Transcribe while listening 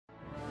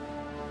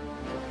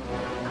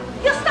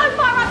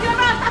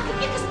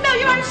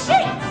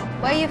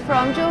Where are you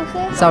from,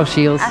 Josie? South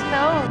Shields. I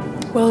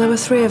thought. Well, there were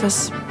three of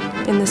us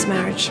in this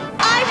marriage.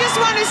 I just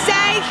want to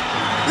say,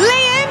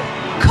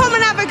 Liam, come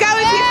and have a go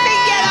if you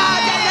think you're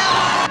hard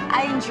enough.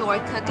 I enjoy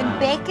cooking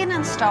bacon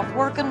and stuff,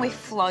 working with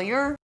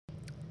flour.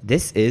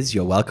 This is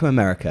Your Welcome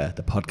America,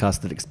 the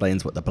podcast that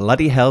explains what the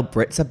bloody hell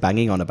Brits are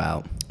banging on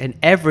about. In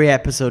every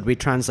episode, we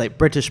translate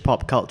British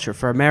pop culture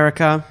for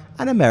America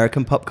And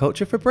American pop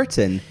culture for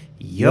Britain.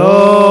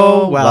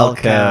 You're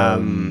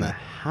welcome.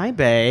 Hi,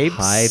 babes.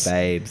 Hi,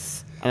 babes.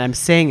 And I'm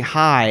saying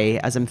hi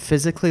as I'm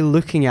physically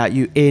looking at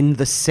you in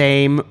the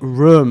same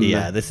room.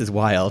 Yeah, this is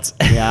wild.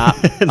 Yeah.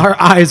 Our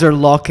eyes are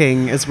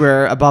locking as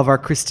we're above our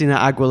Christina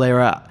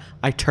Aguilera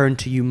I Turn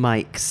to You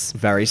mics.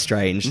 Very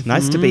strange.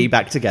 Nice to be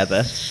back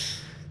together.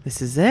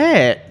 This is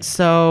it.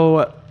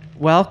 So,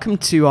 welcome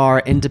to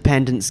our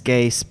Independence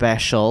Day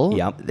special.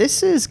 Yep.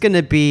 This is going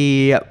to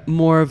be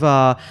more of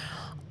a...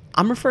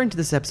 I'm referring to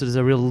this episode as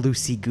a real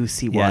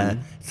loosey-goosey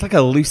one. It's like a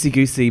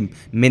loosey-goosey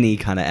mini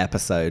kind of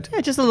episode.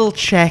 Yeah, just a little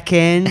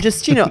check-in.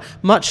 Just,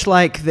 much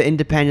like the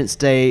Independence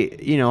Day,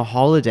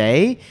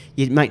 holiday,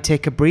 you might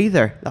take a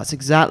breather. That's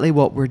exactly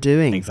what we're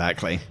doing.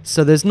 Exactly.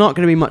 So there's not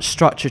going to be much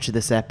structure to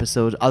this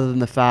episode other than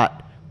the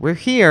fact we're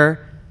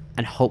here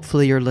and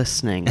hopefully you're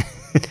listening.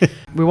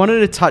 We wanted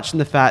to touch on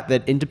the fact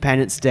that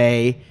Independence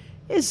Day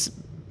is,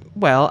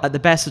 well, at the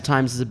best of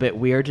times is a bit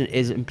weird and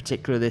is in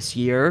particular this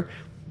year.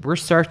 We're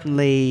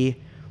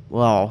certainly,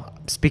 well,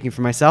 speaking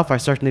for myself, I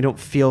certainly don't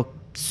feel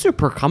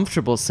super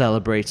comfortable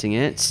celebrating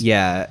it.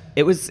 Yeah,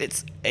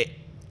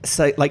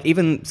 so like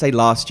even say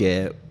last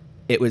year,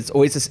 it was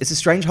always, it's a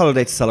strange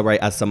holiday to celebrate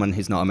as someone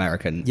who's not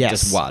American. Yes.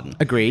 Just one.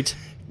 Agreed.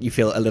 You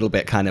feel a little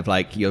bit kind of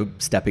like you're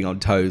stepping on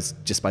toes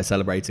just by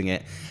celebrating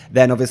it.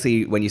 Then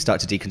obviously when you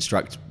start to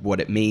deconstruct what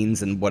it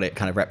means and what it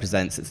kind of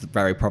represents, it's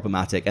very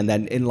problematic. And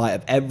then in light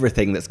of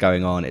everything that's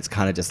going on, it's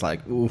kind of just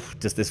like, oof,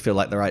 does this feel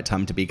like the right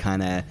time to be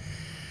kind of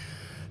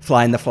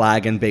flying the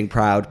flag and being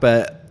proud?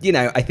 But,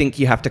 I think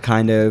you have to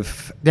kind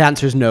of... The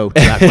answer is no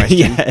to that question.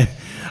 Yeah.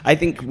 I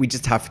think we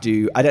just have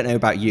to... I don't know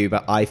about you,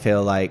 but I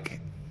feel like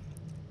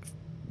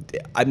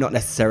I'm not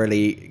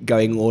necessarily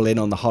going all in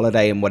on the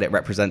holiday and what it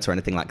represents or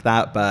anything like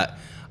that, but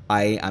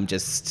I am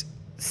just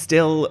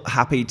still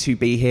happy to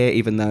be here,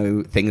 even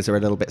though things are a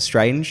little bit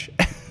strange.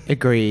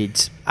 Agreed.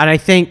 And I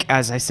think,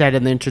 as I said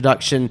in the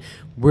introduction,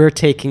 we're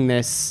taking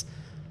this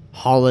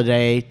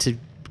holiday to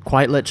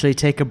quite literally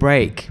take a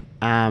break.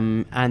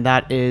 And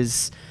that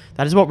is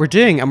what we're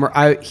doing. And we're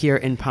out here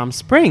in Palm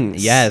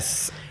Springs.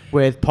 Yes.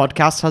 With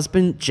podcast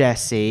husband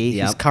Jesse.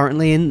 Yep. He's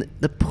currently in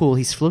the pool.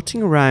 He's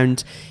floating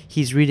around.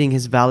 He's reading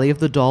his Valley of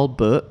the Doll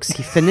books.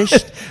 He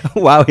finished...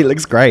 Wow, he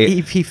looks great.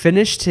 He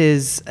finished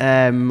his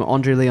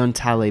Andre Leon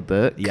Talley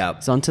book. Yep.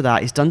 He's onto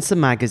that. He's done some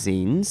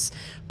magazines.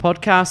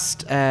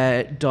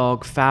 Podcast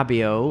dog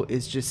Fabio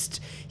is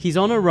just... He's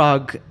on a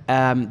rug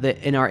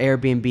in our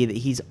Airbnb that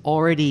he's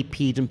already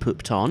peed and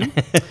pooped on.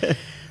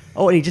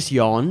 Oh, and he just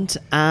yawned,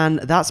 and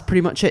that's pretty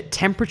much it.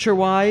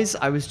 Temperature-wise,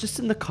 I was just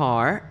in the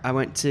car. I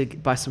went to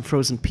buy some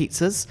frozen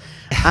pizzas,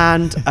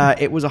 and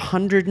it was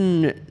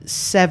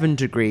 107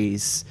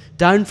 degrees,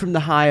 down from the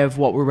high of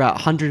what we were at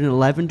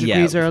 111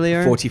 degrees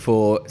earlier.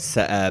 44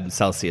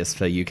 Celsius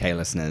for UK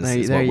listeners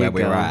is where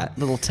we were at.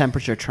 Little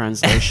temperature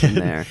translation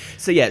there.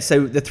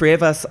 So the three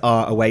of us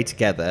are away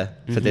together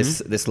for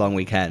this long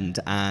weekend,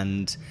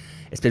 and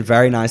it's been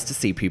very nice to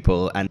see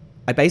people. And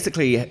I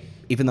basically...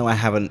 Even though I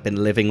haven't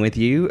been living with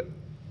you,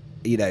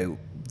 I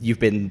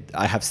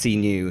have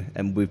seen you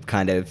and we've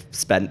kind of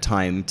spent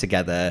time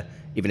together,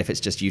 even if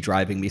it's just you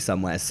driving me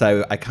somewhere.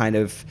 So I kind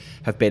of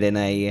have been in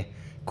a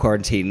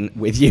quarantine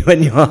with you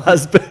and your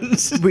husband.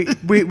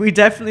 we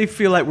definitely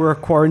feel like we're a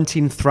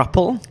quarantine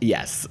throuple.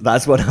 Yes,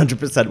 that's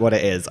 100% what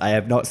it is. I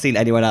have not seen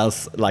anyone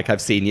else like I've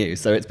seen you,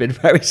 so it's been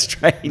very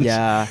strange.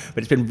 Yeah.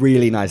 But it's been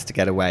really nice to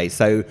get away.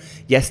 So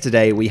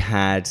yesterday we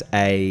had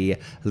a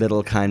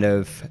little kind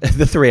of,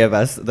 the three of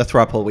us, the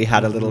throuple, we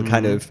had a little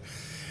kind of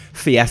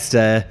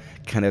fiesta,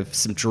 kind of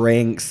some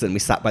drinks, and we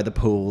sat by the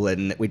pool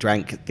and we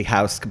drank the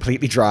house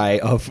completely dry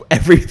of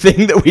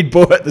everything that we'd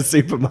bought at the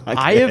supermarket.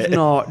 I have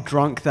not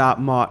drunk that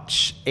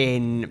much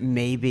in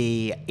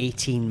maybe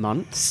 18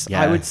 months,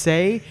 Yeah. I would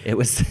say.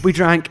 We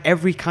drank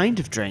every kind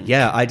of drink.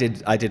 Yeah, I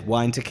did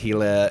wine,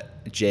 tequila,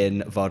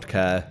 gin,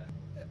 vodka.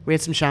 We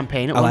had some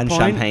champagne at one and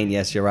point. champagne,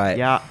 yes, you're right.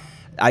 Yeah.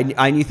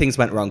 I knew things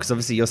went wrong because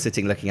obviously you're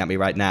sitting looking at me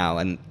right now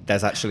and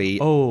there's actually,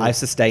 I've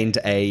sustained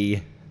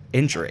an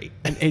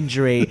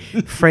injury.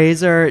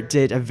 Fraser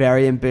did a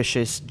very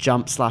ambitious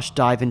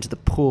jump/dive into the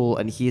pool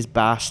and he's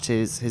bashed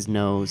his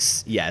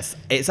nose. Yes,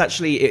 it's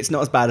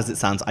not as bad as it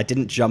sounds. I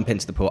didn't jump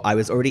into the pool. I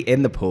was already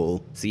in the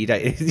pool, so you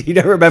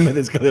don't remember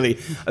this clearly.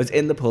 I was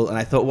in the pool and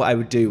I thought what I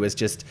would do was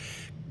just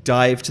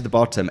dive to the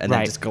bottom and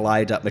then just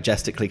glide up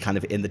majestically kind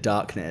of in the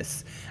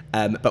darkness.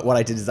 But what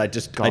I did is I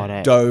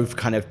dove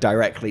kind of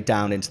directly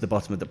down into the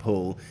bottom of the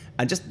pool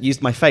and just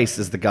used my face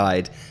as the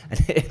guide.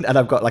 And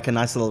I've got like a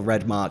nice little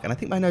red mark. And I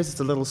think my nose is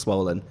a little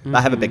swollen. But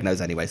I have a big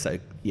nose anyway, so,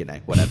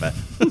 whatever.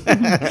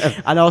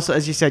 And also,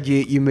 as you said,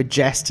 you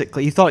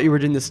majestically, you thought you were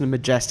doing this in a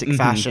majestic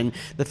fashion.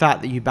 The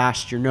fact that you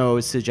bashed your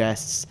nose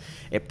suggests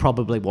it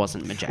probably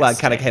wasn't majestic. Well, I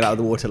kind of came out of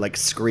the water like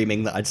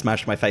screaming that I'd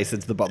smashed my face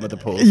into the bottom of the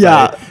pool.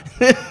 Yeah.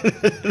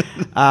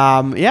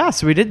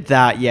 So we did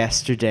that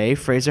yesterday.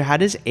 Fraser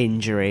had his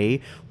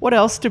injury. What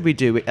else did we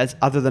do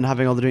other than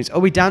having all the drinks? Oh,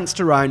 we danced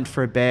around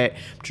for a bit.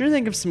 I'm trying to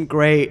think of some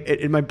great,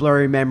 in my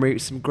blurry memory,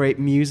 some great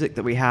music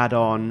that we had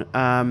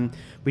on.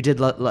 We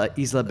did La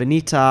Isla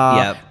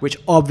Bonita, which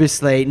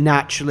obviously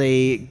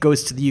naturally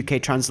goes to the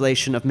UK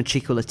translation of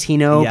Machico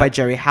Latino by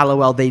Jerry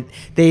Halliwell.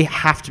 They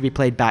have to be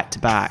played back to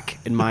back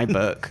in my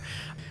book.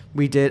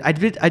 I did a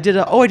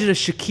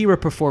Shakira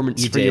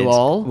performance you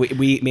all.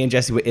 Me and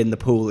Jesse were in the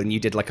pool, and you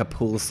did like a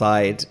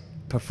poolside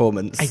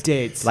performance. I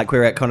did. Like we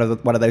were at kind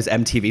of one of those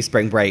MTV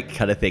Spring Break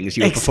kind of things.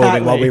 You were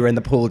performing while we were in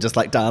the pool, just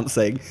like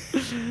dancing.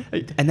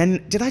 And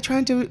then I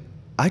tried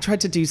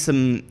to do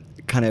some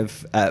kind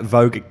of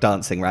Vogue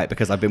dancing, right?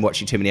 Because I've been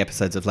watching too many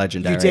episodes of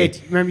Legendary. You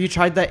did. Remember, you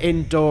tried that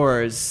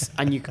indoors,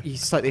 and you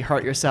slightly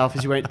hurt yourself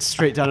as you went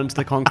straight down onto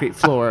the concrete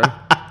floor.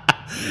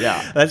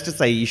 Yeah. Let's just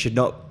say you should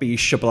not be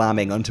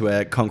shablamming onto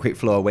a concrete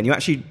floor when you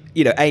actually,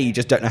 A, you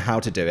just don't know how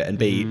to do it, and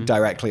B,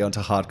 directly onto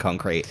hard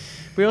concrete.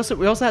 We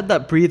also had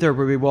that breather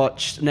where we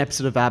watched an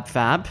episode of Ab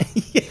Fab.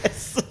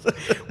 Yes.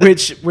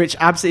 which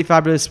Absolutely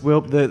Fabulous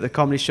the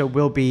comedy show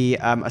will be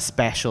a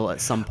special at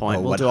some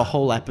point. We'll do a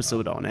whole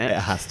episode on it. It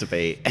has to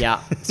be.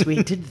 Yeah. So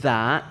we did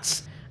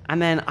that. And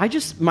then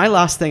my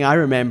last thing I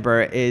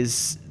remember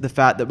is the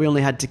fact that we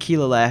only had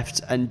tequila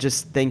left, and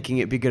just thinking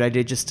it'd be a good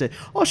idea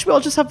should we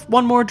all just have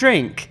one more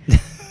drink?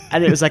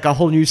 And it was like a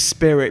whole new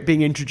spirit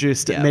being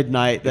introduced at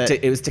midnight.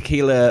 It was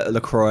tequila,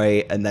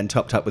 LaCroix, and then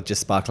topped up with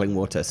just sparkling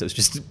water. So it was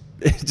just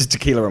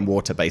tequila and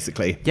water,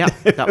 basically. Yeah,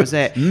 that was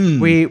it.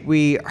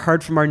 We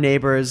heard from our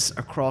neighbours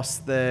across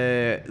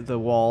the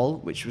wall,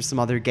 which was some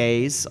other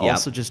gays,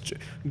 also just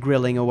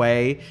grilling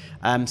away.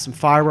 Some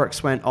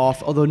fireworks went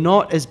off, although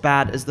not as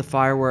bad as the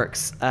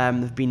fireworks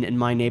have been in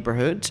my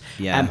neighbourhood.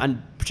 Yeah.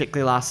 And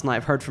particularly last night,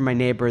 I've heard from my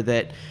neighbour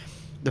that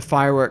the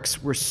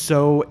fireworks were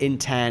so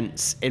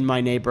intense in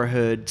my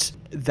neighborhood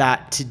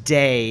that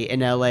today in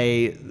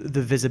LA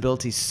the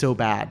visibility is so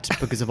bad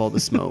because of all the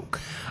smoke.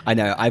 I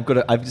know.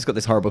 I've just got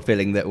this horrible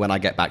feeling that when I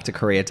get back to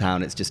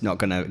Koreatown, it's just not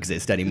going to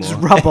exist anymore. It's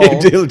rubble.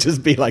 It'll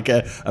just be like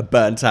a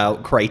burnt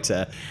out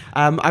crater.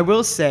 I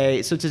will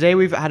say, so today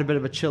we've had a bit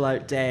of a chill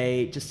out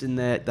day, just in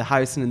the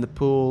house and in the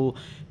pool,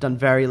 done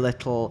very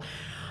little.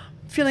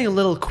 Feeling a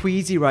little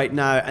queasy right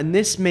now, and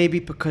this may be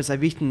because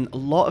I've eaten a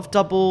lot of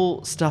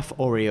double stuff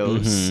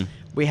Oreos.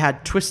 We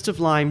had Twist of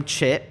Lime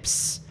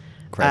chips.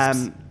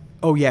 Crisps.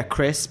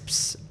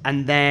 Crisps.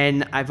 And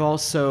then I've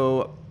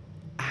also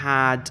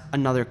had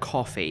another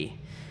coffee.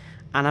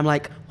 And I'm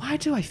like, why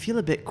do I feel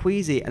a bit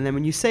queasy? And then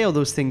when you say all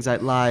those things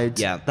out loud,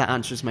 that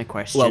answers my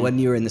question. Well, when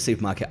you were in the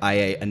supermarket, I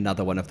ate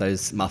another one of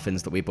those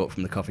muffins that we bought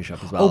from the coffee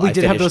shop as well. Oh, we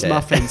did have those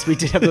muffins. We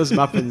did have those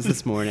muffins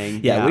this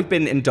morning. Yeah, we've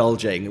been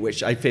indulging,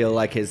 which I feel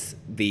like is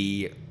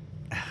the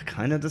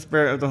kind of the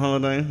spirit of the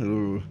holiday.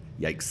 Ooh,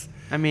 yikes.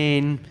 I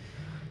mean,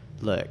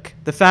 look,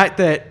 the fact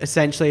that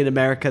essentially in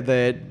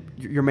America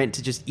you're meant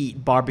to just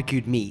eat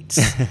barbecued meats,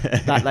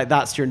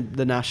 that's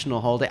the national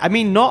holiday. I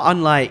mean, not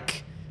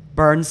unlike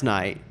Burns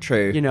night.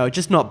 True.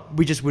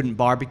 We just wouldn't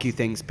barbecue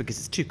things because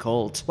it's too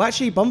cold. Well,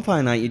 actually,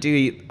 bonfire night, you do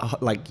eat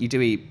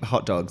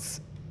hot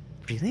dogs.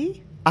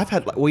 Really? I've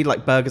had we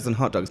like burgers and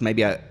hot dogs,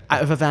 maybe out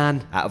of a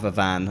van.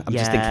 I'm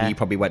just thinking you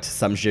probably went to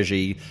some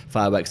zhuzhy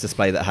fireworks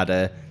display that had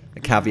a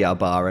caviar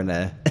bar and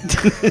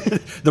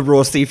the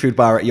raw seafood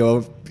bar at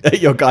your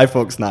Guy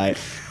Fawkes night.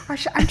 I'm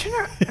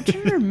trying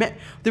to remember.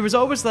 There was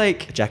always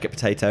like a jacket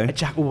potato.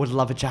 Would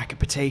love a jacket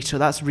potato.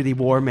 That's really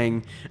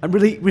warming and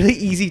really, really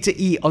easy to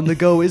eat on the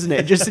go, isn't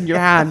it? Just in your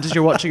hand as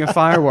you're watching a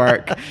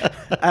firework.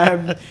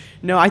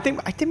 No, I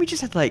think we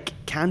just had like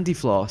candy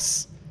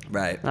floss.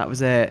 Right. That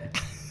was it.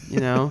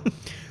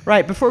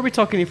 Right. Before we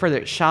talk any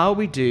further, shall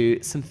we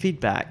do some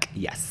feedback?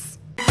 Yes.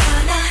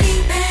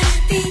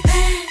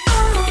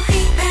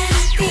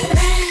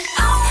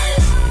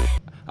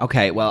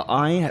 Okay, well,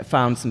 I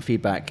found some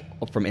feedback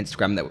from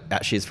Instagram that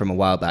actually is from a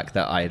while back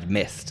that I had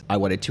missed. I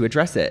wanted to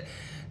address it.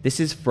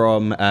 This is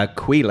from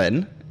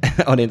Queelan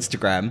on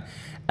Instagram,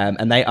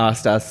 and they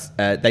asked us,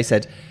 they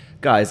said,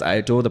 guys, I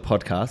adore the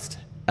podcast.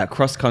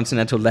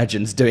 Cross-continental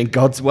legends doing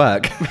God's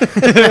work.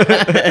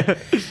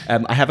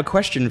 I have a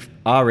for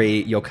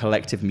Ari, your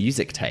collective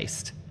music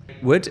taste.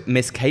 Would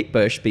Miss Kate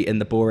Bush be in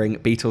the boring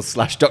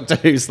Beatles/Doctor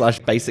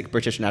Who/basic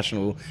British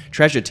National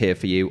Treasure tier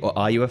for you, or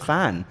are you a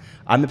fan?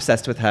 I'm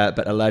obsessed with her,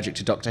 but allergic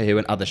to Doctor Who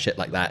and other shit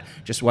like that.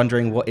 Just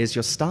wondering, what is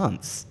your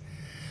stance?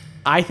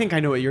 I think I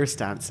know what your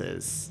stance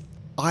is.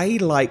 I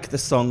like the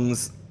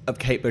songs of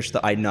Kate Bush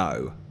that I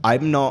know. I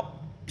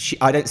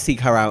don't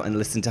seek her out and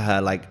listen to her,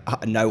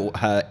 know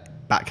her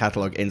back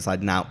catalogue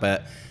inside and out,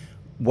 but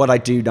what I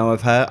do know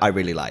of her, I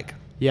really like.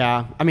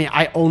 Yeah, I mean,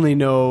 I only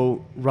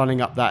know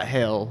Running Up That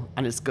Hill,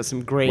 and it's got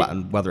some great...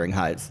 and Wuthering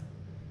Heights.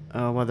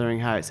 Oh,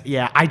 Wuthering Heights.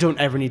 Yeah, I don't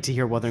ever need to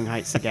hear Wuthering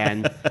Heights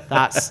again.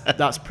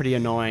 That's pretty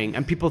annoying.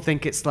 And people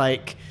think it's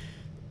like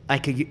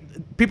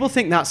people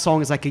think that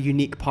song is like a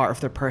unique part of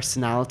their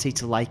personality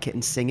to like it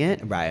and sing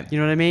it. Right. You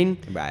know what I mean?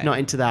 Right. Not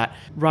into that.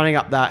 Running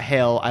Up That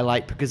Hill, I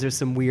like because there's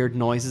some weird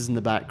noises in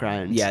the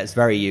background. Yeah, it's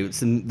very you.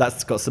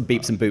 That's got some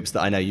beeps and boops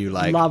that I know you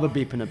like. Love a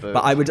beep and a boop.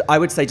 But I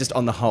would say just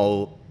on the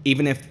whole,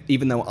 even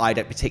though I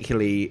don't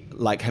particularly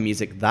like her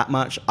music that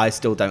much, I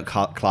still don't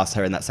class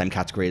her in that same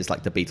category as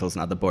like the Beatles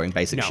and other boring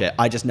basic No. shit.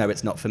 I just know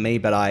it's not for me,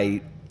 but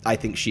I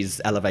think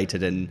she's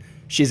elevated and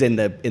she's in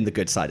the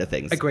good side of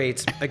things.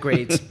 Agreed.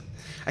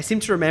 I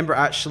seem to remember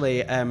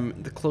actually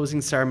the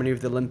closing ceremony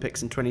of the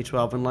Olympics in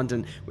 2012 in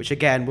London, which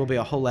again will be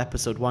a whole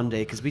episode one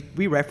day because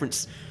we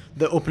reference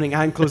the opening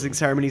and closing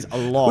ceremonies a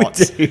lot.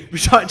 We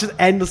start just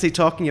endlessly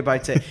talking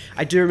about it.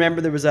 I do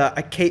remember there was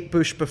a Kate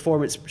Bush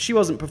performance. She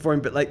wasn't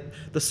performing, but like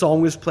the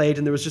song was played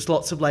and there was just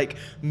lots of like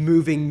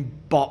moving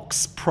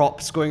box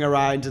props going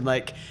around and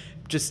like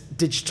just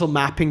digital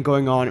mapping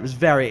going on. It was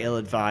very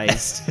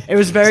ill-advised. It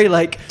was very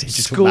like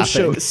school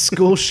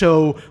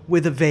show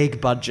with a vague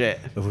budget.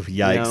 Yikes.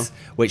 You know?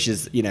 Which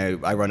is,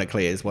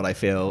 ironically is what I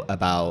feel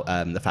about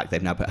the fact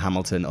they've now put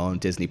Hamilton on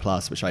Disney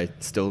Plus, which I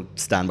still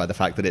stand by the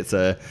fact that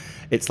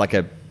it's like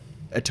a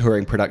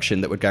touring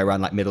production that would go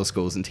around like middle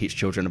schools and teach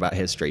children about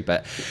history.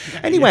 But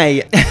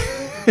anyway...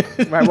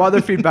 Right, what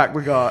other feedback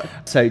we got?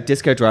 So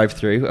Disco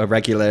Drive-Thru, a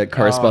regular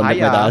correspondent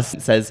hiya. with us,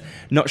 says,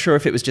 not sure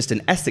if it was just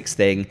an Essex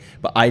thing,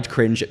 but I'd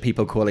cringe at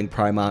people calling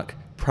Primark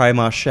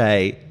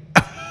Primarché.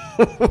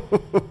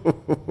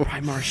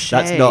 Primarché.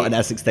 That's not an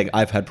Essex thing.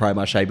 I've heard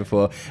Primarché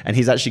before, and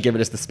he's actually given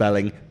us the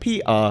spelling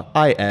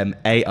Primarche, and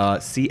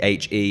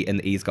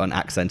the E's got an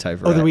accent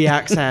over it. Oh, the wee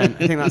accent.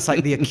 I think that's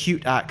like the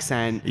acute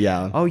accent.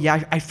 Yeah. Oh,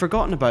 yeah. I'd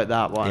forgotten about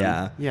that one.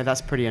 Yeah. Yeah,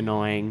 that's pretty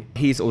annoying.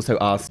 He's also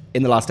asked,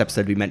 in the last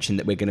episode we mentioned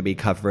that we're going to be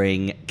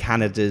covering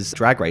Canada's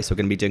Drag Race. We're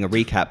going to be doing a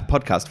recap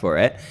podcast for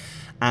it.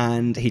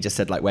 And he just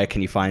said, like, where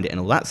can you find it and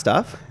all that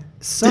stuff.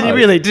 So,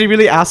 Did he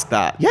really ask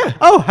that? Yeah.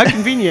 Oh, how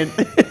convenient.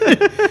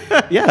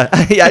 Yeah.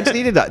 Yeah, I just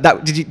needed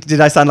that.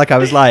 Did I sound like I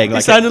was lying?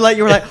 It sounded like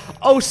you were like,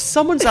 oh,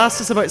 someone's asked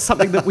us about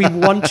something that we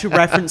want to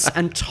reference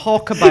and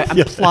talk about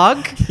and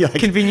plug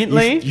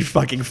conveniently. You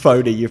fucking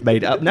phony, you've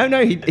made it up.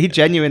 No, he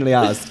genuinely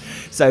asked.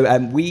 So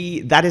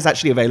that is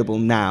actually available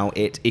now.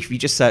 If you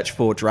just search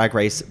for Drag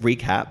Race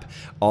Recap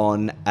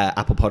on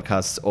Apple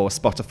Podcasts or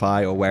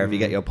Spotify or wherever you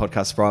get your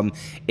podcasts from,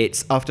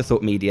 it's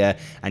Afterthought Media,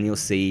 and you'll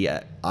see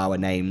our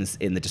names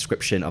in the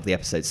description of the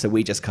episode. So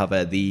we just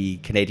cover the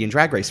Canadian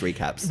Drag Race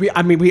recaps.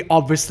 We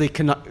obviously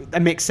cannot.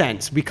 That makes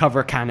sense. We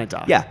cover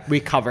Canada. Yeah.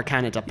 We cover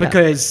Canada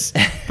because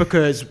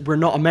we're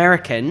not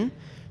American.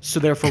 So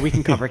therefore we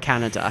can cover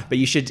Canada. But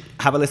you should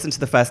have a listen to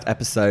the first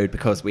episode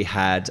because we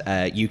had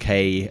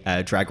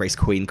UK Drag Race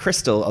Queen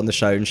Crystal on the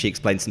show, and she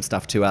explained some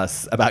stuff to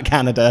us about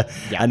Canada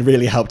and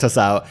really helped us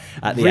out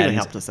at the end. Really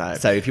helped us out.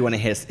 So if you want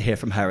to hear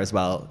from her as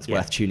well, it's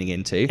worth tuning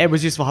into. It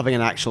was useful having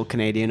an actual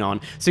Canadian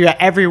on. So yeah,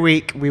 every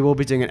week we will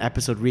be doing an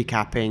episode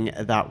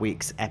recapping that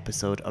week's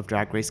episode of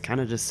Drag Race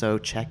Canada. So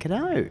check it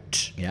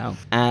out. Yeah.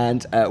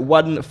 And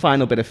one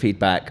final bit of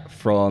feedback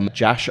from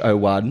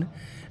Jash01.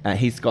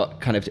 He's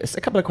got kind of just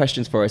a couple of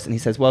questions for us, and he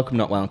says, welcome,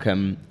 not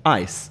welcome,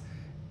 ice,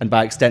 and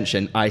by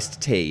extension,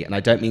 iced tea. And I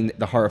don't mean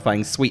the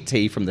horrifying sweet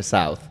tea from the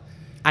South.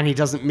 And he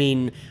doesn't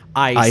mean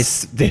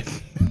ICE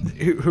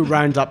who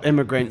round up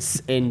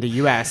immigrants in the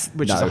US,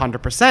 which is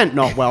 100%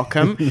 not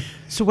welcome.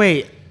 So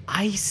wait,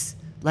 ice,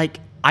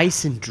 like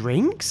ice in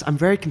drinks? I'm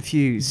very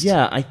confused.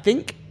 Yeah, I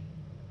think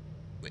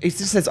it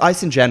just says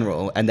ice in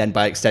general, and then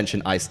by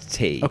extension, iced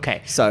tea.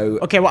 Okay. So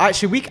well,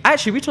 actually,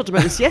 we talked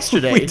about this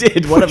yesterday. we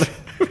did.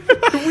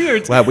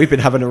 Weird. Wow, we've been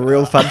having a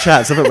real fun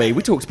chat, haven't we?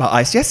 We talked about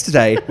ice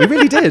yesterday. We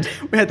really did.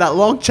 We had that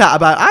long chat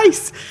about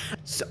ice.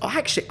 So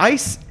actually,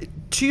 ice,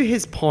 to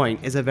his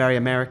point, is a very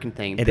American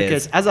thing.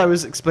 Because as I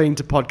was explaining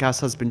to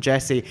podcast husband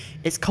Jesse,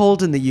 it's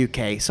cold in the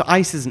UK, so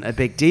ice isn't a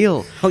big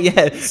deal. Oh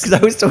yeah, because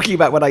I was talking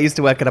about when I used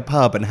to work at a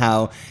pub and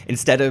how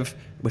instead of,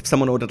 if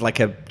someone ordered like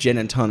a gin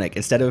and tonic,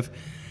 instead of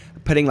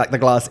putting like the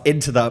glass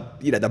into the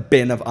the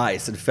bin of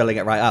ice and filling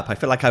it right up, I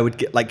feel like I would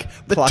get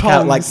pluck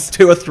out like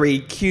 2 or 3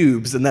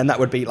 cubes, and then that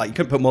would be like, you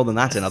couldn't put more than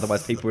that in,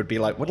 otherwise people would be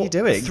like, what are you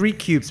doing? 3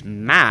 cubes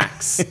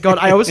max. God,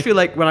 I always feel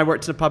like when I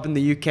worked at a pub in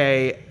the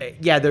UK,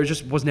 there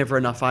just was never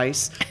enough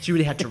ice, so you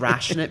really had to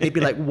ration it. Maybe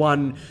like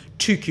 1-2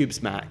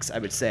 cubes max, I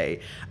would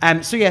say.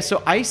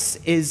 So ice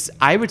is,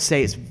 I would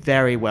say, it's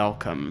very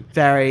welcome,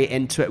 very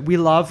into it. We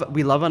love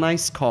an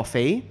iced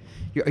coffee.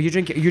 You're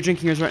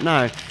drinking yours right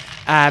now.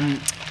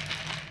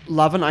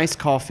 Love an iced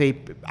coffee,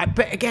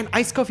 but again,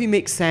 iced coffee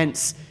makes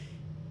sense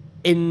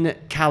in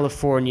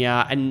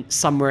California and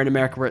somewhere in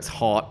America where it's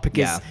hot,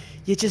 because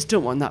you just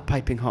don't want that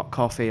piping hot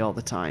coffee all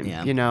the time,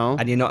 you know?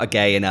 And you're not a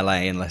gay in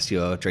LA unless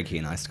you're drinking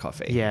an iced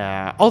coffee.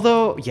 Yeah,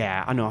 although,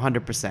 I know,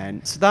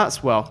 100%. So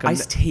that's welcome.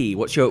 Iced tea,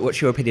 what's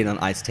your opinion on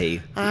iced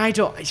tea? I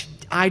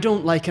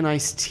don't like an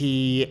iced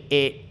tea.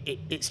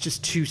 It's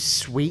just too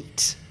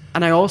sweet.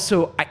 And I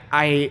also,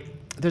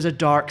 there's a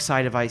dark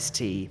side of iced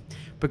tea.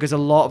 because a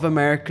lot of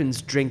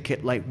Americans drink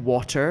it like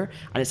water,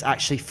 and it's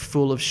actually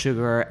full of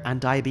sugar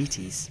and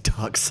diabetes.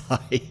 Dark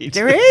side.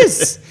 There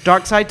is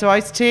dark side to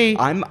iced tea.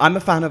 I'm a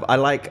fan of.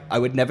 I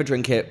would never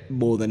drink it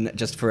more than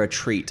just for a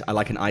treat. I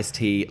like an iced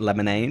tea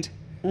lemonade.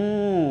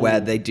 Where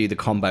they do the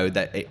combo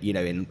that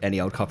in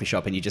any old coffee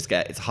shop, and you just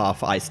get it's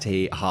half iced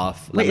tea,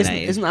 half Wait,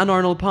 lemonade. isn't that an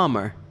Arnold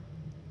Palmer?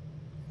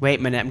 Wait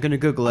a minute, I'm going to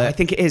Google it. I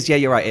think it is. Yeah,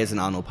 you're right. It is an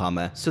Arnold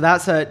Palmer. So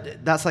that's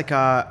like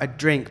a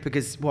drink,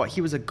 because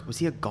was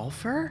he a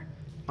golfer?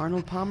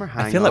 Arnold Palmer?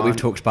 I feel like we've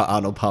talked about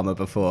Arnold Palmer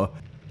before.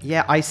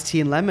 Yeah, iced tea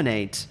and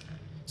lemonade.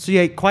 So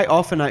yeah, quite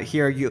often out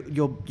here you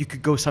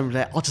could go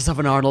somewhere like, I'll just have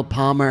an Arnold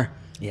Palmer.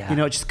 Yeah.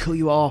 Just cool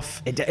you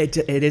off. It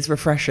is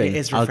refreshing. It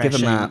is refreshing. I'll give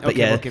him that. But okay,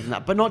 yeah, we'll give him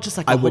that. But not just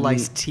like I a whole wouldn't-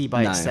 iced tea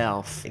by no.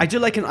 itself. I do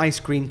like an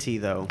iced green tea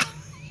though.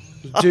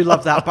 Do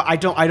love that, but I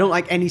don't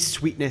like any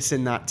sweetness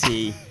in that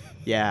tea.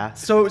 Yeah.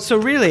 So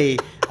really,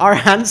 our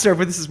answer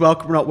for this is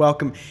welcome or not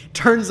welcome.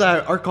 Turns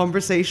out our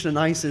conversation on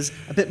ice is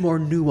a bit more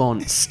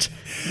nuanced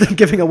than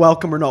giving a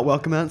welcome or not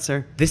welcome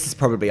answer. this is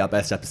probably our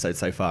best episode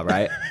so far,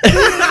 right?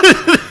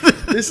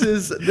 This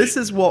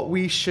is what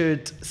we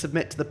should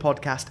submit to the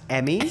podcast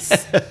Emmys.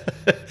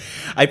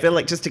 I feel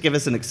like just to give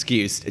us an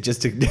excuse,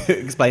 just to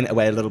explain it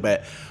away a little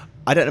bit.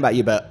 I don't know about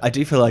you, but I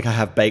do feel like I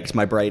have baked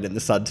my brain in the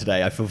sun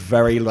today. I feel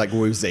very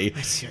woozy.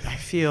 I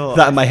feel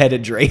That and my head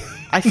injury.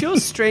 I feel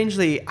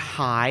strangely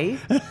high,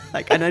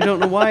 and I don't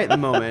know why at the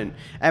moment.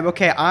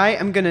 Okay, I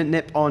am gonna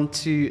nip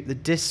onto the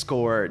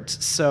Discord.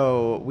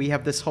 So we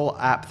have this whole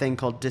app thing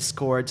called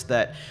Discord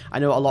that I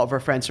know a lot of our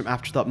friends from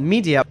Afterthought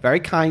Media very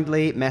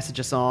kindly message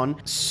us on.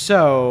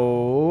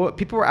 So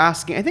people were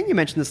asking, I think you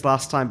mentioned this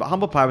last time, but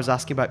Humble Pie was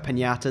asking about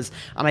piñatas,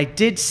 and I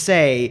did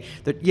say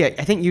that. Yeah,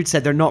 I think you'd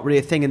said they're not really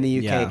a thing in the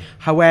UK. Yeah.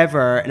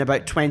 However, in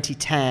about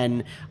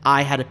 2010,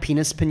 I had a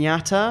penis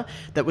piñata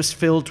that was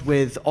filled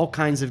with all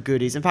kinds of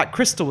goodies. In fact,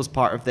 Crystal was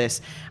part of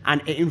this,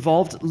 and it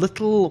involved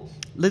little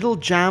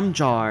jam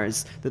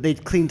jars that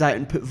they'd cleaned out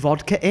and put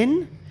vodka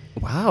in.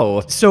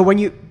 Wow. So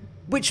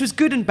which was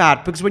good and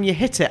bad, because when you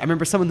hit it, I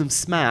remember some of them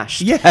smashed.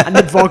 Yeah. And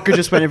the vodka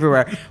just went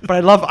everywhere.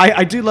 But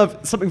I do love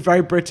something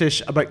very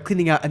British about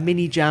cleaning out a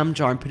mini jam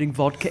jar and putting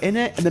vodka in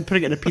it and then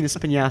putting it in a penis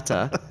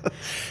piñata.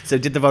 So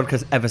did the vodka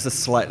ever so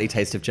slightly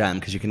taste of jam?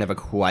 Because you can never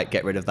quite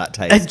get rid of that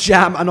A taste.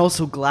 jam and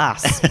also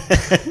glass.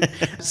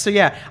 So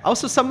yeah,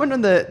 also someone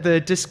on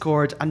the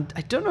Discord, and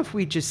I don't know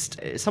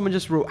if someone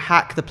just wrote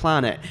Hack the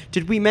Planet.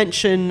 Did we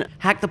mention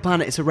Hack the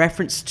Planet is a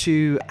reference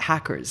to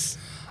hackers?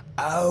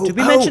 Oh, Did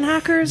we mention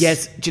hackers?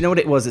 Yes. Do you know what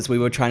it was? Do you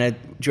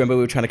remember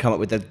we were trying to come up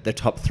with the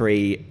top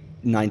 3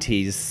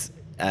 90s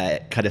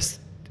kind of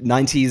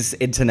 90s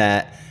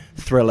internet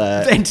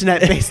thriller,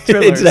 Internet-based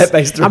thrillers.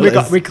 Internet-based thrillers.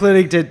 And we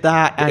clearly did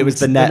that. And it was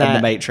the Net and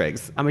the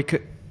Matrix. And we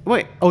could.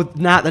 Wait,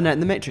 Nat, the Net,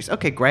 and the Matrix.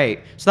 Okay,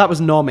 great. So that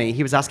was Nomi.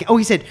 He was asking. Oh,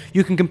 he said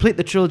you can complete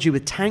the trilogy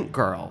with Tank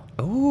Girl.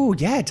 Oh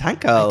yeah,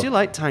 Tank Girl. I do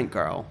like Tank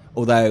Girl.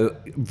 Although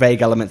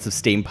vague elements of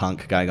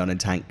steampunk going on in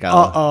Tank Girl.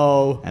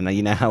 Uh-oh. And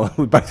you know how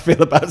we both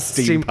feel about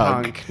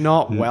steampunk.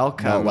 Not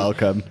welcome. Not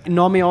welcome.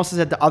 Nomi also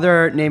said the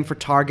other name for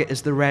Target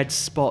is the Red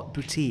Spot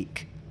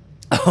Boutique.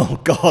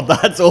 Oh God,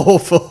 that's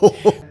awful.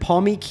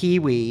 Pommy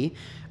Kiwi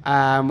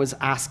was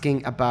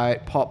asking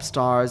about pop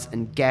stars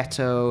and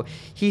Ghetto.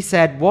 He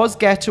said, was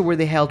Ghetto where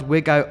they held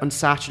Wig Out on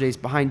Saturdays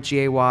behind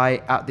GAY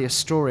at the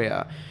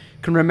Astoria?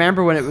 Can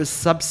remember when it was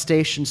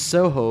Substation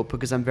Soho,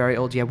 because I'm very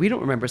old. Yeah, we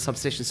don't remember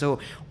Substation Soho.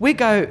 Wig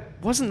Out,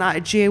 wasn't that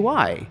at GAY?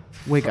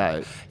 Wig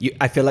Out.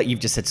 I feel like you've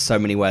just said so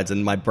many words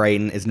and my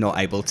brain is not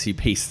able to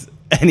piece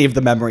any of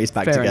the memories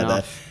back Fair together.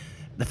 enough.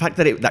 The fact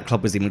that that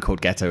club was even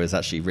called Ghetto is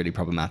actually really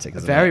problematic,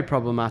 isn't Very it?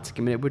 problematic.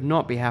 I mean, it would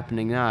not be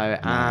happening now.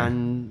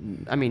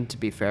 And, I mean, to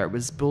be fair, it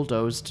was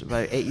bulldozed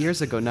about 8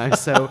 years ago now.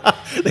 So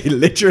They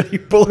literally they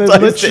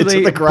bulldozed it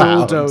to the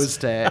ground.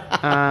 bulldozed it.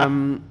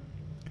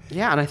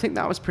 Yeah, and I think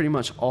that was pretty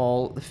much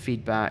all the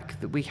feedback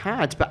that we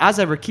had. But as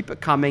ever, keep it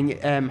coming.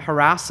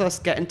 Harass us.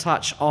 Get in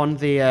touch on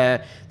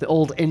the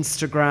old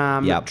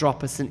Instagram. Yep.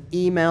 Drop us an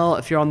email.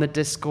 If you're on the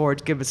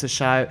Discord, give us a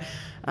shout.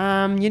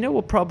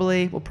 We'll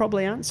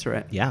probably answer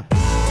it. Yeah.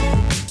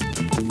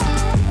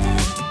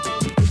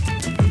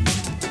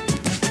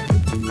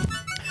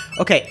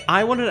 Okay,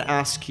 I wanted to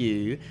ask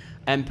you,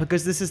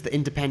 because this is the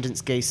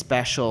Independence Day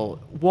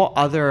special, what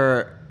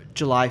other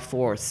July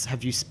 4ths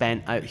have you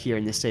spent out here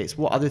in the States?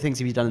 What other things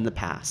have you done in the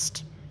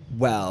past?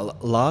 Well,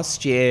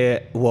 last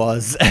year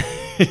was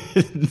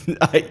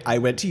I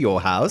went to your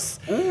house.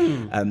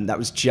 That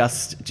was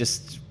just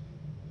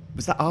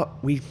was that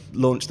we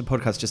launched the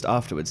podcast just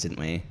afterwards, didn't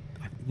we?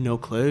 No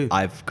clue.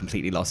 I've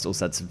completely lost all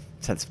sense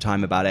of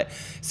time about it.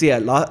 So yeah,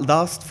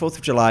 last 4th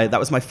of July, that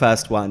was my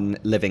first one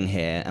living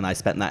here, and I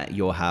spent that at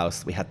your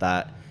house. You had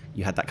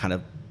that kind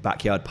of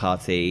backyard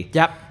party.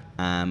 Yep.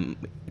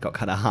 Got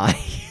kind of high.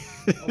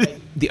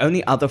 The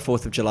only other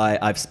 4th of July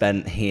I've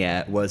spent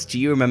here was, do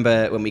you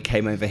remember when we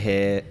came over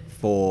here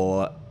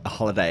for a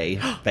holiday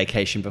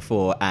vacation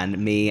before, and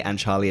me and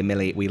Charlie and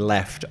Millie, we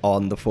left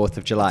on the 4th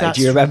of July? That's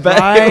do you remember?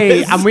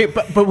 Right. And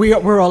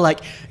we're all like,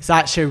 it's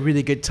actually a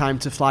really good time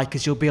to fly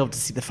because you'll be able to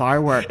see the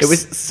fireworks. It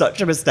was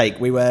such a mistake.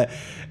 We were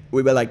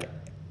we were like,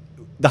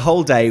 the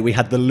whole day we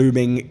had the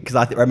looming, because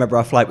I remember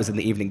our flight was in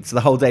the evening, so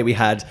the whole day we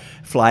had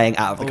flying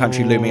out of the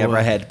country looming over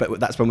our head. But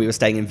that's when we were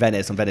staying in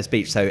Venice, on Venice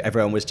Beach, so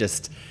everyone was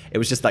just, it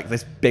was just like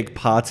this big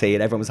party,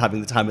 and everyone was having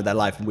the time of their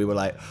life, and we were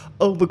like,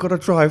 oh, we've got to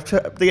drive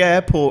to the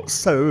airport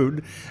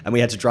soon, and we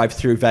had to drive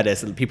through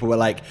Venice, and people were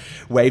like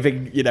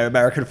waving, you know,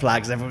 American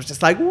flags, and everyone was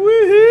just like,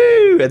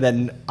 woohoo! And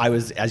then I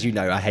was, as you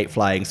know, I hate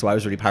flying, so I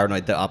was really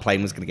paranoid that our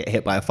plane was going to get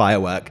hit by a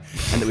firework,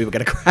 and that we were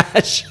going to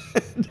crash.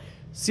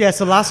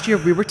 So last year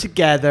we were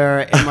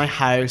together in my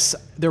house.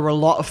 There were a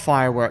lot of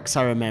fireworks,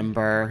 I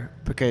remember,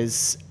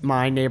 because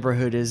my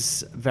neighborhood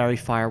is very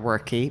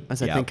fireworky,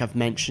 as I think I've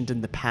mentioned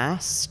in the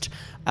past.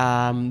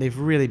 They've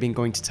really been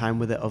going to town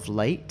with it of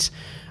late.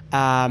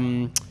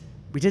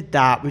 We did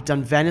that. We've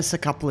done Venice a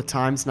couple of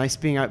times. Nice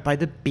being out by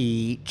the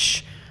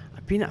beach.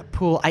 I've been at a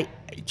pool.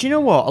 Do you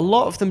know what? A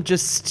lot of them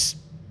just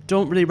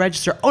don't really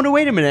register. Oh, no,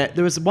 wait a minute.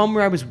 There was one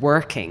where I was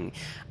working,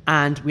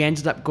 and we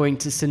ended up going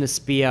to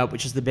Cinespia,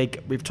 which is the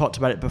big, we've talked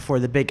about it before,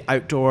 the big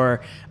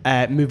outdoor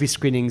movie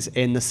screenings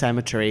in the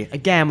cemetery.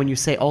 Again, when you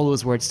say all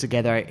those words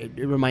together, it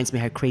reminds me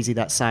how crazy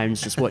that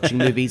sounds, just watching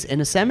movies in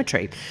a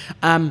cemetery.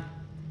 But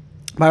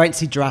I went to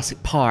see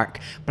Jurassic Park.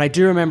 But I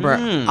do remember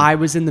I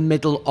was in the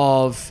middle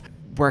of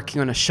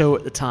working on a show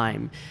at the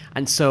time.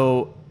 And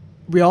so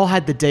we all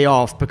had the day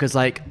off because,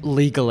 like,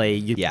 legally,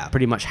 you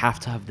pretty much have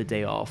to have the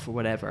day off or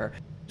whatever.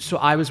 So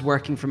I was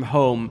working from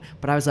home,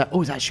 but I was like,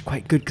 oh, it's actually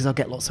quite good because I'll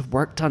get lots of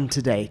work done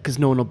today because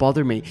no one will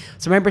bother me.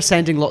 So I remember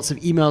sending lots of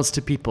emails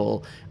to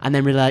people and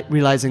then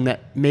realizing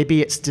that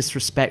maybe it's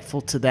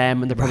disrespectful to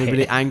them and they're probably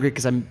really angry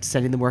because I'm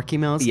sending them work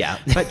emails. Yeah.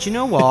 But you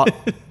know what?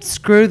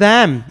 Screw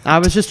them. I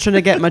was just trying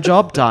to get my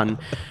job done.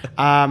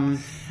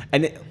 And,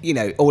 you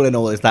know, all in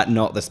all, is that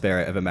not the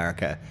spirit of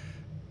America?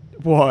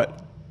 What?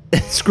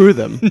 Screw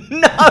them.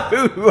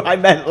 No, I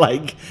meant,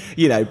 like,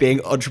 you know, being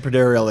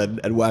entrepreneurial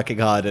and working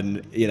hard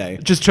and, you know,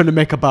 just trying to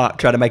make a buck.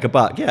 Trying to make a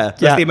buck, yeah.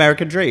 That's the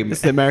American dream.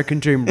 It's the American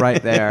dream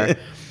right there.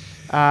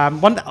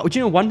 Do you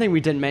know, one thing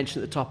we didn't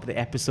mention at the top of the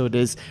episode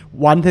is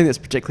one thing that's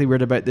particularly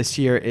weird about this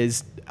year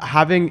is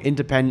having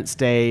Independence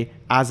Day,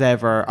 as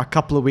ever, a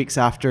couple of weeks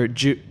after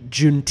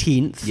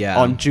Juneteenth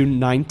on June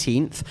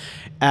 19th,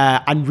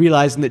 and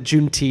realizing that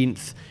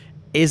Juneteenth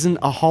isn't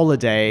a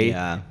holiday.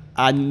 Yeah.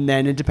 And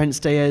then Independence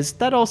Day is,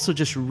 that also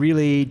just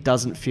really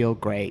doesn't feel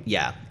great.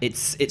 Yeah,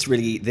 it's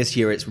really, this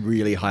year it's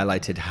really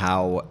highlighted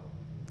how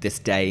this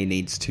day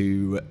needs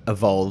to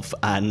evolve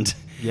and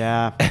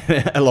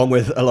along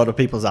with a lot of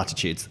people's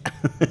attitudes.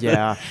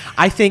 Yeah.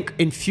 I think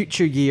in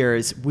future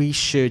years, we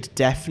should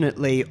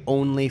definitely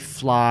only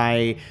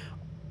fly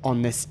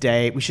on this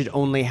day. We should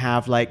only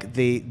have like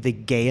the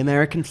gay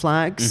American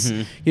flags,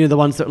 you know, the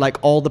ones that are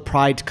like all the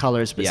pride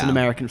colors, but it's an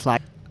American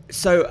flag.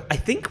 So I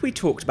think we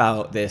talked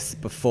about this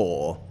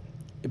before,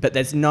 but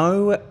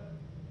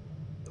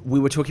we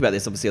were talking about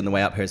this obviously on the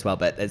way up here as well,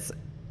 but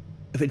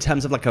in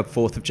terms of like a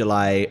 4th of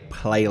July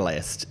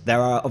playlist,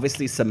 there are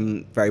obviously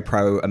some very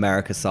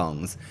pro-America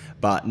songs,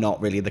 but not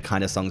really the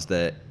kind of songs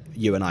that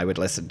you and I would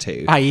listen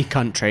to. I.e.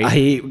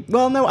 country.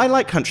 Well, no, I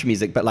like country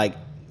music, but like,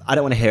 I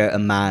don't want to hear a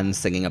man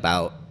singing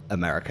about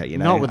America, you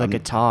know? Not with a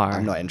guitar.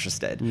 I'm not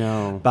interested.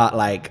 No. But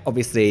like,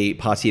 obviously,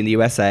 Party in the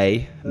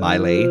USA,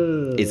 Miley,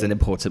 is an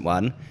important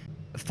one.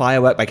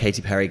 Firework by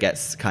Katy Perry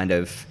gets kind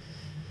of,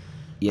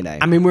 you know.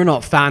 I mean, we're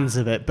not fans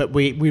of it, but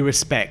we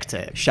respect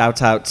it.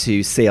 Shout out to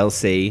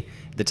CLC,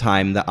 the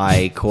time that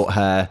I caught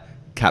her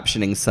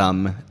captioning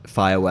some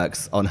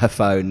fireworks on her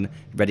phone,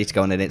 ready to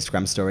go on an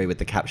Instagram story with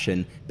the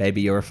caption,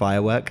 "Baby, you're a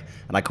firework."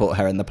 And I caught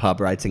her in the pub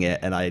writing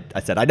it, and I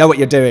said, "I know what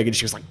you're doing." And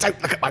she was like, "Don't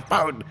look at my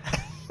phone."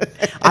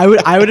 I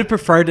would have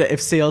preferred it if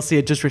CLC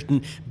had just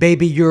written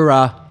 "Baby, you're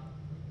a,"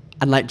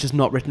 and like just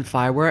not written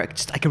firework,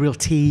 just like a real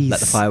tease. Let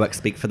the fireworks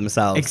speak for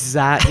themselves.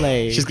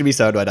 Exactly. She's gonna be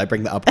so annoyed. I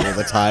bring that up all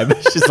the time.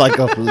 She's like,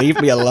 "Oh, leave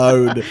me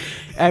alone."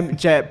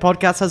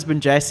 Podcast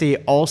husband Jesse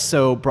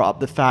also brought up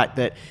the fact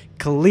that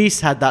Khalees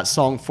had that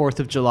song 4th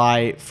of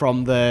July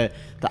from the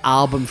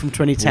album from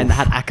 2010 that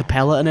had a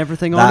cappella and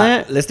everything on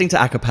it. Listening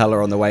to a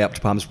cappella on the way up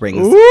to Palm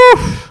Springs,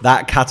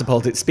 that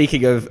catapulted.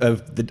 Speaking of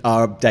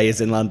our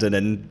days in London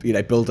and, you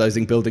know,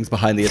 bulldozing buildings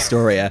behind the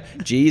Astoria,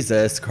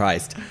 Jesus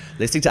Christ,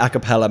 listening to a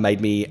cappella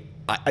made me.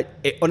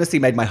 It honestly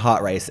made my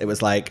heart race. It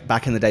was like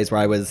back in the days where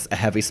I was a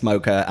heavy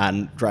smoker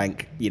and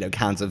drank, you know,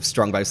 cans of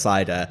Strongbow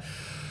cider.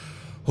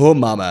 Oh,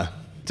 mama.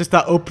 Just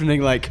that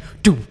opening, like,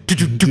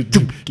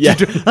 yeah.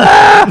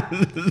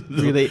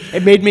 Really,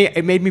 it made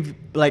me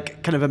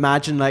like kind of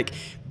imagine like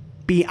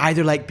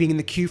either like being in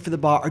the queue for the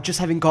bar or just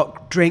having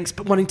got drinks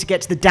but wanting to get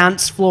to the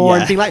dance floor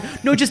and being like,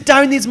 no, just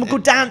down these and we'll go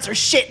dance, or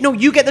shit, no,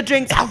 you get the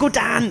drinks, I'll go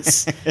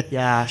dance.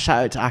 Yeah,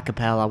 shout out to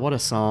Acapella, what a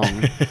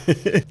song.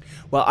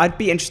 Well, I'd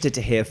be interested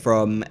to hear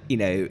from, you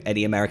know,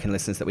 any American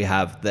listeners that we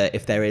have, that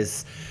if there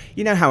is,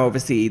 you know how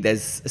obviously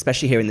there's,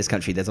 especially here in this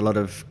country, there's a lot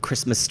of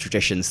Christmas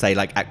traditions, say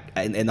like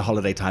in the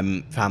holiday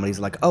time, families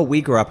are like, oh, we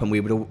grew up and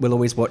we'll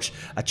always watch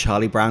a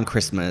Charlie Brown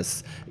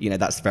Christmas, you know,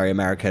 that's very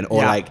American.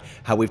 Or like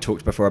how we've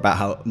talked before about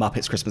how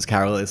Muppets Christmas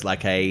Carol is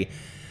like a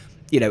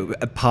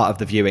a part of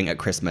the viewing at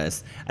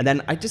Christmas. And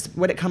then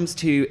when it comes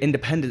to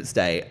Independence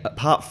Day,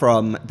 apart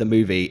from the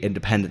movie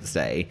Independence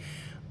Day,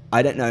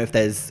 I don't know if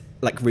there's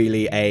like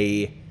really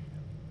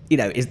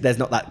there's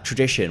not that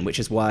tradition, which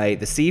is why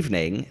this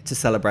evening, to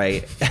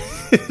celebrate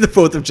the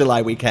 4th of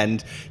July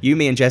weekend, you,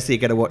 me, and Jesse are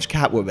going to watch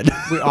Catwoman.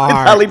 We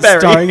are. Halle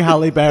Berry. Starring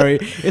Halle Berry.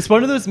 It's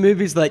one of those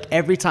movies, like,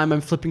 every time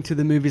I'm flipping through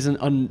the movies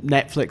on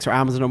Netflix or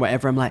Amazon or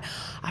whatever, I'm like,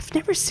 I've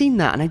never seen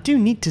that, and I do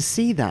need to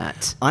see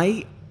that.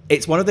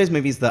 It's one of those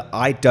movies that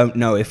I don't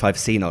know if I've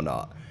seen or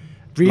not.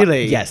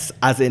 Really? Like, yes,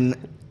 as in,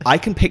 I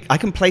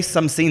can place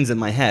some scenes in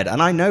my head,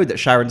 and I know that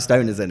Sharon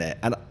Stone is in it,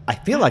 and I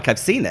feel like I've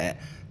seen it,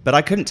 but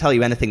I couldn't tell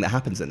you anything that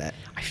happens in it.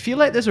 I feel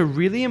like there's a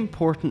really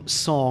important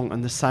song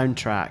on the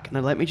soundtrack. Now,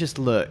 let me just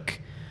look.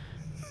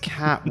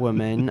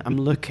 Catwoman, I'm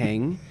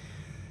looking.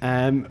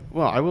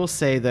 Well, I will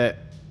say that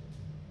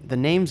the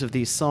names of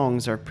these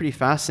songs are pretty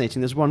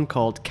fascinating. There's one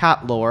called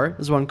Cat Lore.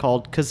 There's one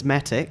called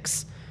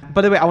Cosmetics. By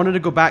the way, I wanted to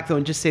go back, though,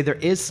 and just say there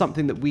is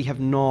something that we have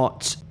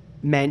not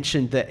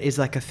mentioned that is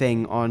like a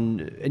thing on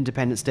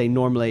Independence Day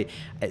normally.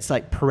 It's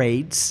like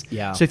parades.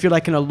 Yeah. So if you're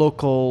like in a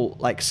local,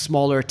 like,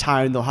 smaller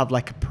town, they'll have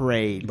like a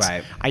parade.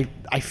 Right.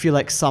 I feel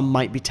like some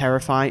might be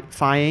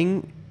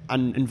terrifying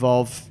and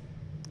involve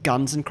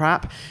guns and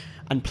crap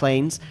and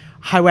planes.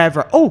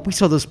 However, we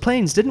saw those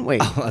planes, didn't we?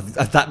 Oh,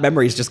 that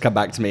memory's just come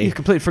back to me. You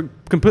completely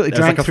There's drank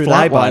like a through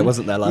that flyby, one.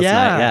 wasn't there, last night?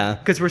 Yeah.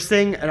 Because we're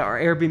staying at our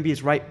Airbnb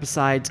is right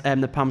beside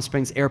the Palm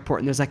Springs airport,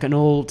 and there's like an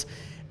old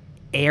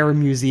air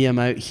museum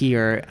out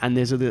here, and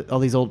there's all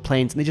these old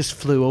planes, and they just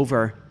flew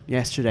over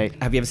yesterday.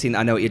 Have you ever seen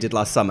I Know What You Did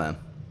Last Summer,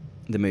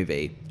 the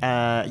movie?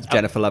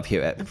 Jennifer Love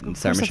Hewitt and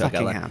Sarah course I Michelle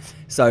fucking Gellar. have.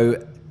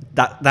 So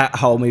that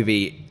whole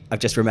movie, I've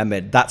just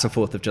remembered, that's a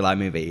 4th of July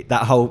movie.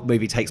 That whole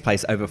movie takes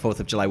place over 4th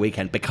of July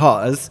weekend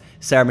because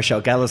Sarah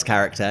Michelle Gellar's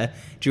character,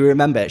 do you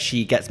remember,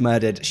 she gets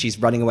murdered, she's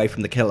running away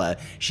from the killer.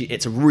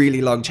 It's a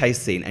really long chase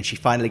scene, and she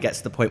finally gets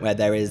to the point where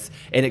there is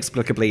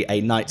inexplicably a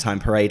nighttime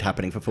parade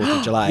happening for 4th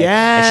of July.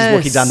 Yes! And she's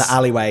walking down the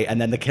alleyway,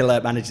 and then the killer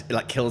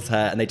kills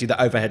her, and they do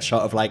the overhead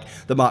shot of like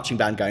the marching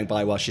band going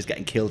by while she's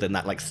getting killed in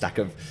that like stack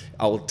of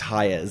old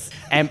tires.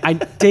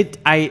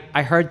 I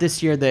heard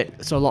this year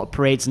that a lot of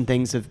parades and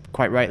things have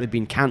quite rightly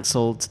been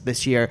cancelled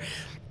this year,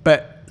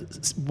 but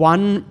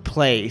one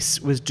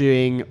place was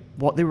doing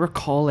what they were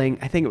calling,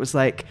 I think it was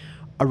like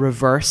a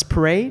reverse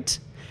parade.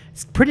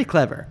 It's pretty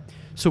clever.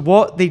 So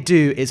what they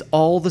do is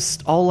all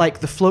like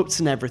the floats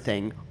and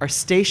everything are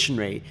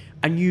stationary,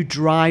 and you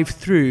drive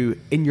through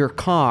in your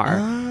car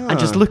and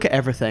just look at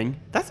everything.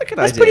 That's a good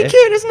That's idea. pretty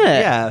cute, isn't it?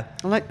 Yeah.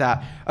 I like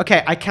that.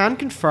 Okay, I can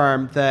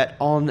confirm that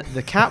on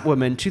the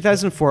Catwoman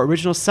 2004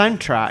 original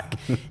soundtrack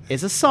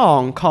is a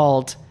song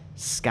called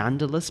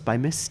Scandalous by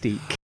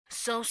Mystique.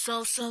 So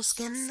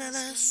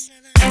scandalous.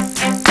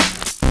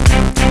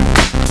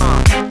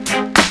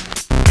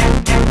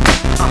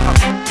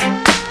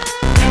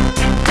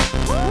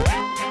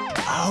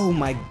 Oh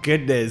my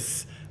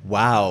goodness.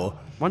 Wow.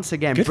 Once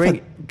again, Good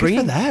bring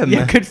for them.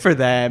 Yeah, good for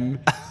them.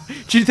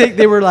 Do you think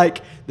they were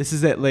like, this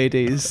is it,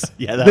 ladies?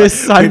 Yeah,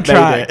 this we've made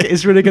soundtrack it.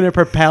 is really going to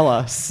propel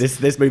us.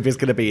 This movie is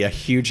going to be a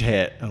huge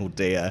hit. Oh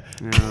dear.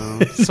 Oh,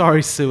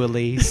 sorry, Sue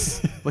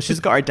Elise. Well, she's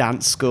got her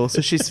dance school,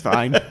 so she's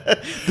fine.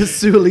 The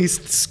Sue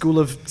Elise School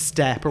of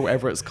Step, or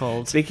whatever it's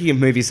called. Speaking of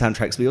movie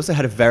soundtracks, we also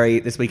had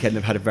this weekend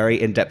have had a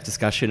very in-depth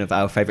discussion of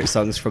our favorite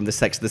songs from the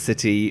Sex and the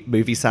City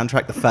movie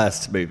soundtrack, the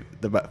first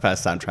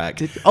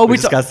soundtrack. We're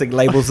discussing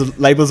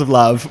Labels of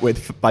Love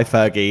by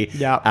Fergie,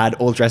 Yeah. and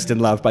All Dressed in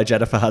Love by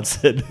Jennifer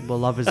Hudson. Well,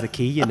 love is the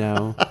key, you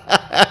know.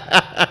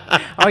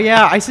 Oh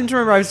yeah, I seem to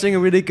remember I was doing a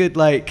really good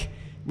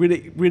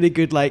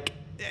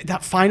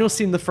that final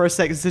scene in the first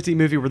Sex and the City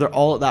movie where they're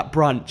all at that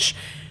brunch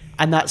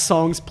and that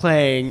song's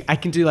playing. I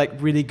can do like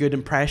really good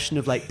impression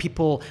of like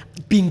people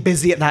being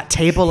busy at that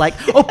table, like,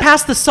 oh,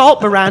 pass the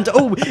salt, Miranda.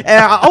 Oh,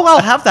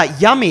 I'll have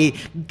that. Yummy.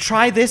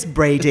 Try this,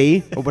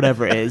 Brady, or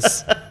whatever it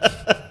is.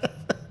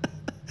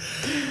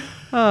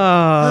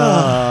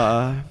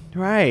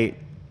 Right.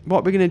 What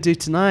are we gonna do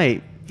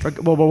tonight?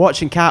 Well, we're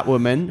watching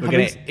Catwoman. We're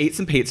going to eat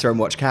some pizza and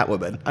watch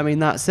Catwoman. I mean,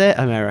 that's it,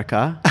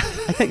 America.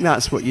 I think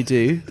that's what you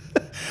do.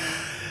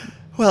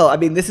 Well, I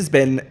mean, this has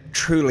been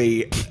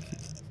truly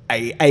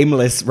a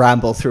aimless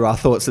ramble through our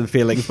thoughts and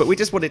feelings, but we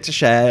just wanted to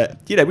share,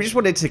 we just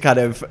wanted to kind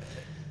of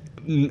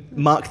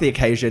mark the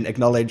occasion,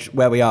 acknowledge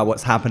where we are,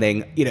 what's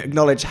happening,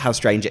 acknowledge how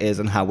strange it is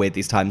and how weird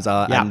these times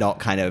are, and not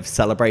kind of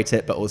celebrate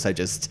it, but also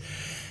just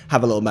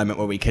have a little moment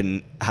where we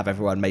can have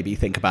everyone maybe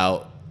think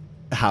about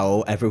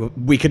how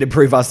we can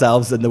improve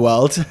ourselves in the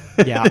world.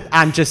 Yeah,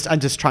 and just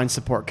try and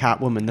support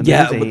Catwoman the movie.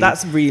 Yeah, but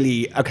that's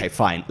really okay.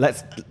 Fine,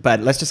 let's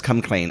just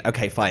come clean.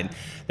 Okay, fine.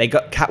 They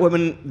got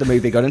Catwoman the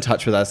movie got in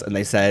touch with us and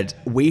they said,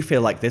 we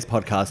feel like this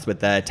podcast with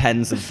their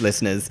tens of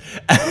listeners,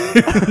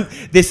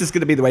 this is going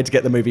to be the way to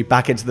get the movie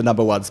back into the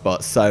 #1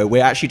 spot. So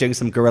we're actually doing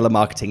some guerrilla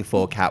marketing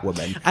for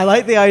Catwoman. I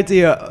like the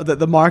idea that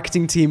the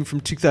marketing team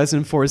from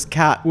 2004's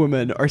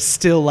Catwoman are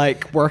still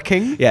like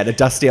working. Yeah, the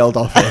dusty old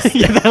office.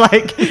 Yeah, they're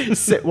like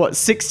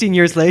 16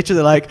 years later,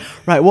 they're like,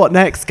 right, what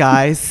next,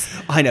 guys?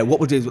 I know. What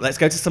we'll do is let's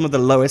go to some of the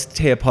lowest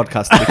tier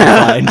podcasts that we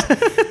can find.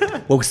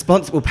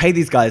 We'll pay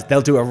these guys.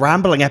 They'll do a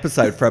rambling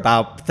episode for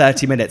about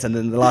 30 minutes, and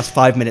then the last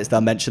 5 minutes they'll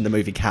mention the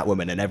movie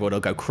Catwoman, and everyone will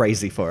go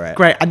crazy for it.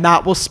 Great, and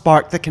that will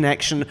spark the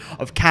connection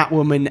of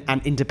Catwoman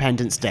and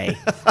Independence Day,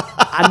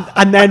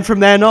 and then from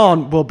then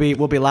on we'll be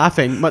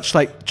laughing, much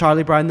like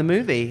Charlie Brown the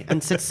movie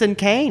and Citizen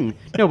Kane.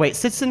 No, wait,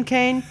 Citizen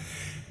Kane.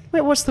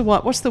 Wait, what's the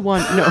one?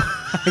 No,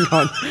 hang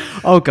on.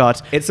 Oh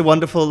God, It's a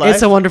Wonderful Life.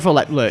 It's a Wonderful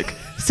Life. Look,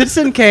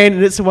 Citizen Kane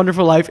and It's a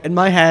Wonderful Life in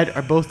my head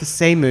are both the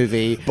same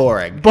movie.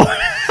 Boring.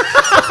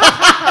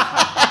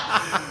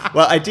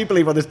 Well, I do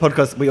believe on this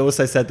podcast we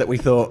also said that we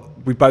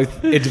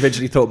both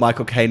individually thought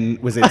Michael Caine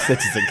was in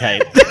Citizen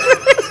Kane.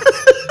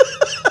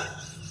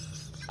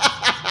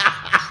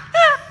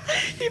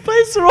 He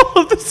plays the role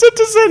of the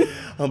citizen.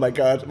 Oh my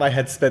God, my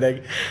head's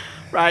spinning.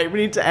 Right, we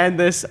need to end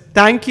this.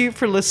 Thank you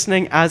for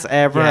listening as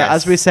ever. Yes.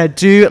 As we said,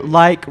 do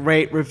like,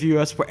 rate, review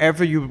us,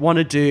 whatever you want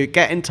to do.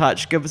 Get in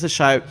touch, give us a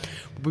shout.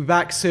 We'll be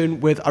back soon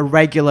with a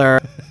regular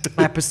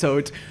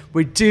episode.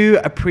 We do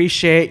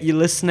appreciate you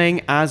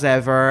listening as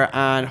ever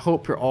and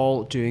hope you're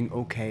all doing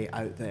okay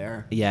out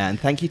there. Yeah, and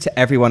thank you to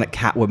everyone at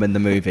Catwoman the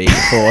movie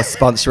for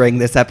sponsoring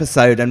this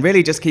episode and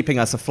really just keeping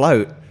us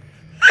afloat.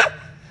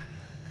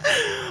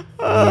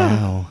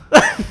 Wow.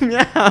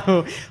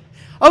 Yeah.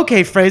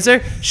 Okay,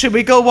 Fraser, should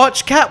we go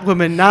watch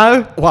Catwoman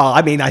now? Well,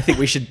 I mean, I think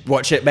we should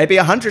watch it maybe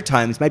 100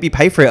 times. Maybe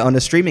pay for it on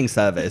a streaming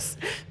service.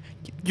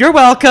 You're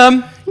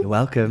welcome. You're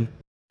welcome.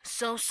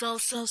 So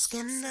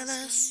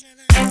scandalous.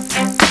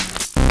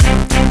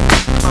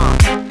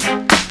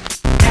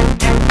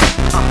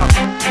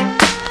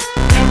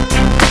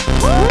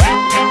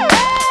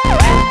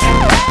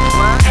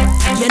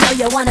 You know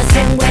you wanna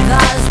sing with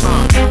us.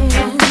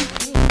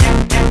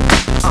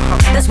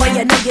 That's why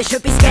you know you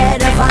should be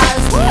scared of us.